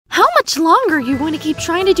much longer you want to keep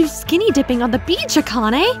trying to do skinny dipping on the beach,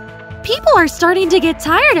 Akane? People are starting to get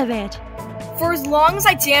tired of it. For as long as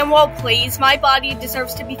I damn well please, my body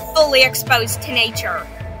deserves to be fully exposed to nature.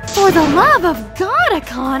 For the love of God,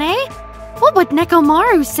 Akane! What would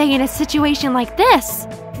Nekomaru say in a situation like this?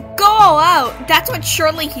 Go all out. That's what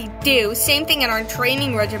surely he'd do. Same thing in our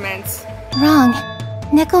training regiments. Wrong.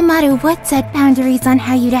 Nekomaru would set boundaries on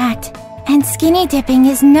how you'd act, and skinny dipping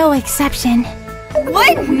is no exception.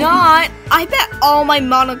 What not? I bet all my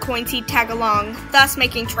mono coins he'd tag along, thus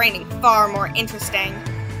making training far more interesting.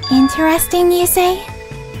 Interesting, you say?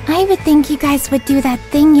 I would think you guys would do that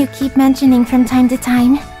thing you keep mentioning from time to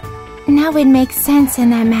time. Now it makes sense in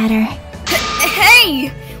that matter. Hey!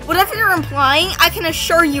 Whatever you're implying, I can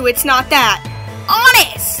assure you it's not that.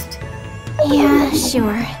 Honest! Yeah,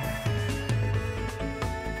 sure.